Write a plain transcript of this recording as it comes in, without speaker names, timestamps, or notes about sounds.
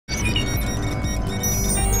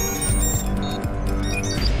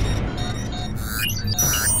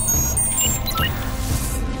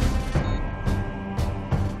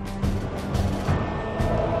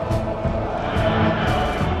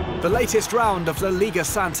latest round of LaLiga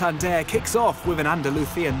Santander kicks off with an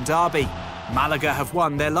Andalusian derby. Malaga have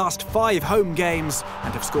won their last 5 home games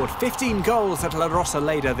and have scored 15 goals at La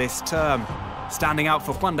Rosaleda this term. Standing out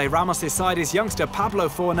for Juan de Ramos' side is youngster Pablo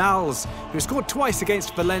Fornals, who scored twice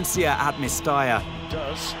against Valencia at Mestalla.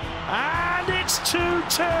 And it's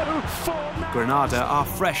 2-2 for Granada are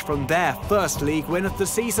fresh from their first league win of the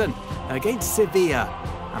season against Sevilla,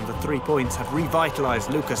 and the 3 points have revitalised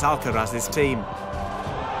Lucas Alcaraz's team.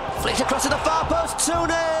 Flicks across to the far post,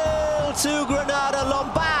 2-0 to Granada.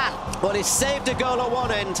 Lombard, well, he saved a goal at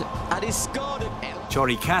one end and he scored it.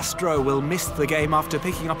 Chori Castro will miss the game after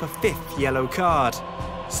picking up a 5th yellow card.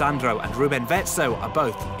 Sandro and Ruben Vezzo are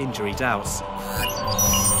both injury doubts.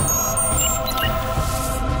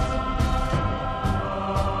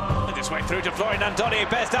 This way through to Florian Andoni,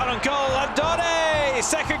 best down on goal. Andoni,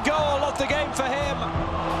 second goal of the game for him.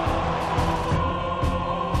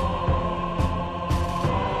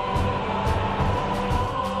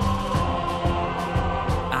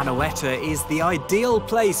 Anoeta is the ideal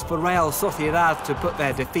place for Real Sociedad to put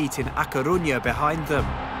their defeat in A Coruña behind them.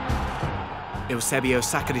 Eusebio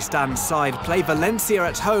Sacristan's side play Valencia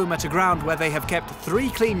at home at a ground where they have kept 3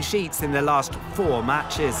 clean sheets in their last 4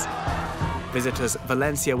 matches. Visitors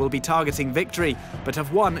Valencia will be targeting victory, but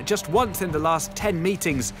have won just once in the last 10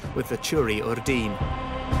 meetings with the Churi Urdin.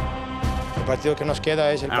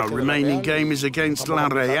 Our remaining game is against La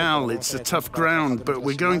Real. It's a tough ground, but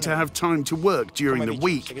we're going to have time to work during the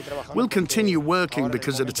week. We'll continue working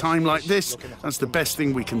because at a time like this, that's the best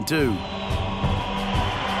thing we can do.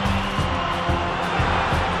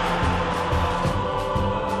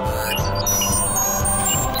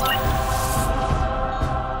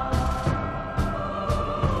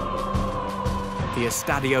 The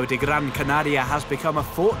Estadio de Gran Canaria has become a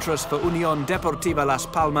fortress for Unión Deportiva Las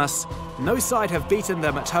Palmas. No side have beaten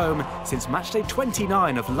them at home since matchday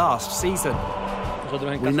 29 of last season.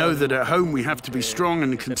 We know that at home we have to be strong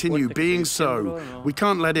and continue being so. We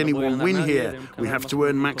can't let anyone win here. We have to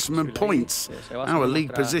earn maximum points. Our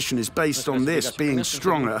league position is based on this, being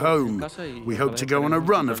strong at home. We hope to go on a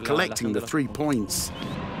run of collecting the 3 points.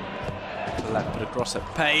 Left put across at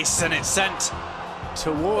pace and it's sent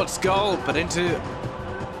towards goal, but into...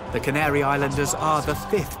 The Canary Islanders are the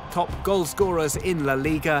 5th top goal scorers in La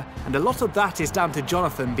Liga, and a lot of that is down to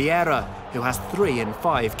Jonathan Vieira, who has 3 in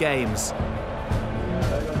 5 games.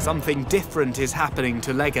 Something different is happening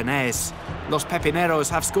to Leganés. Los Pepineros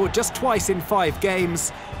have scored just twice in 5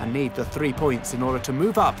 games and need the 3 points in order to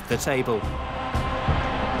move up the table.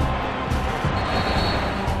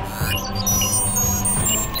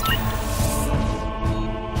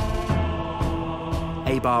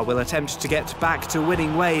 Eibar will attempt to get back to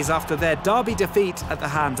winning ways after their derby defeat at the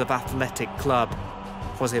hands of Athletic Club.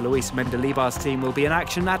 José Luis Mendilibar's team will be in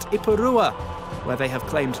action at Ipurua, where they have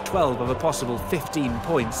claimed 12 of a possible 15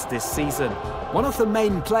 points this season. One of the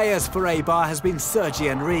main players for Eibar has been Sergi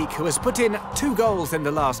Enrique, who has put in 2 goals in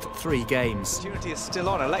the last 3 games. The opportunity is still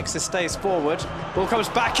on. Alexis stays forward. Ball comes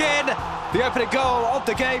back in. The opening goal of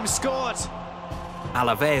the game scored.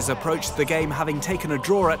 Alavés approached the game having taken a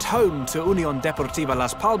draw at home to Unión Deportiva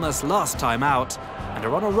Las Palmas last time out and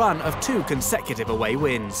are on a run of 2 consecutive away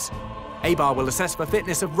wins. Eibar will assess the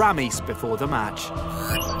fitness of Ramis before the match.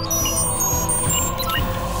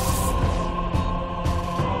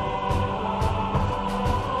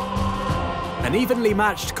 An evenly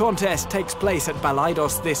matched contest takes place at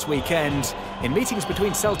Balaidos this weekend. In meetings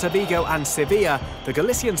between Celta Vigo and Sevilla, the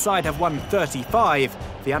Galician side have won 35,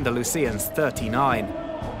 the Andalusians 39.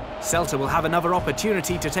 Celta will have another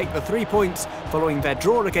opportunity to take the 3 points following their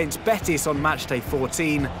draw against Betis on matchday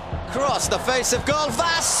 14. Cross the face of goal.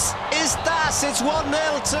 Vas is Das. It's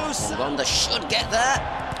 1-0 to Wanda should get there.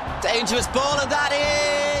 Dangerous ball, and that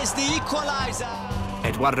is the equaliser.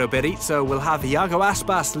 Eduardo Berizzo will have Iago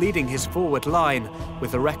Aspas leading his forward line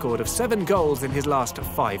with a record of 7 goals in his last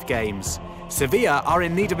 5 games. Sevilla are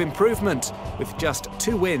in need of improvement with just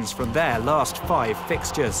 2 wins from their last 5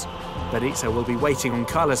 fixtures. Berizzo will be waiting on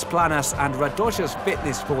Carlos Planas and Radosha's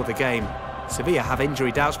fitness for the game. Sevilla have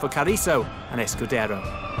injury doubts for Carrizo and Escudero.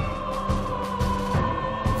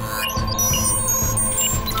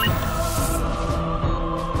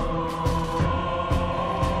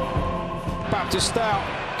 Baptistao,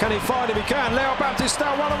 can he find him? He can. Leo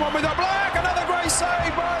Baptistao, 1-on-1 with Oblak. Another great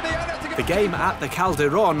save by the Athletic. The game at the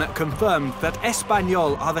Calderón confirmed that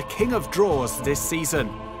Espanyol are the king of draws this season.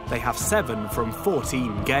 They have 7 from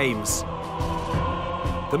 14 games.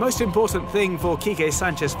 The most important thing for Quique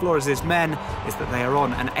Sanchez Flores' men is that they are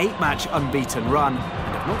on an 8-match unbeaten run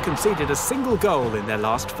and have not conceded a single goal in their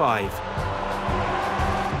last 5.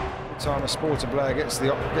 Time a Sporting player gets the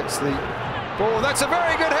ball. That's a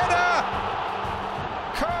very good header.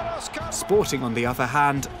 Sporting, on the other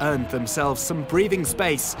hand, earned themselves some breathing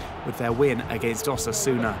space with their win against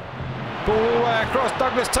Osasuna. Ball all the way across,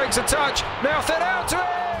 Douglas takes a touch, now fed out to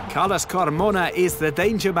him! Carlos Carmona is the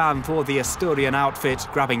danger man for the Asturian outfit,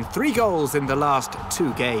 grabbing 3 goals in the last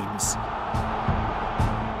 2 games.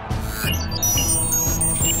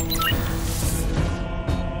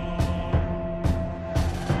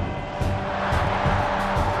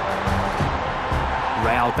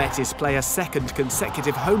 Real Betis play a second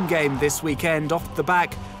consecutive home game this weekend off the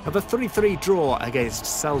back of a 3-3 draw against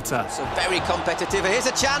Celta. So very competitive. Here's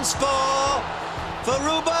a chance for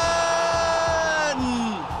Ruben!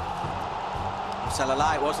 Tell a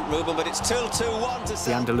lie, it wasn't Ruben, but it's still 2-1 to Celta.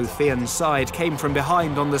 The Andalusian side came from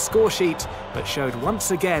behind on the score sheet, but showed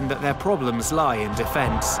once again that their problems lie in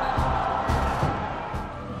defence.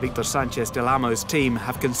 Victor Sanchez Del Amo's team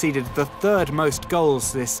have conceded the 3rd most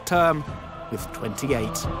goals this term, with 28.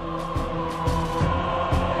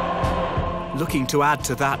 Looking to add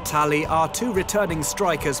to that tally are 2 returning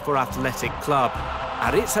strikers for Athletic Club.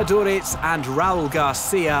 Aritz Aduriz and Raul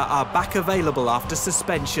Garcia are back available after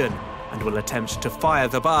suspension and will attempt to fire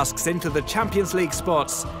the Basques into the Champions League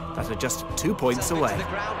spots that are just 2 points away.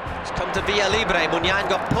 It's come to Villa Libre. Muniain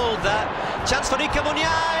got pulled there. Chance for Iker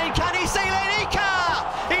Muniain. Can he seal it? Iker!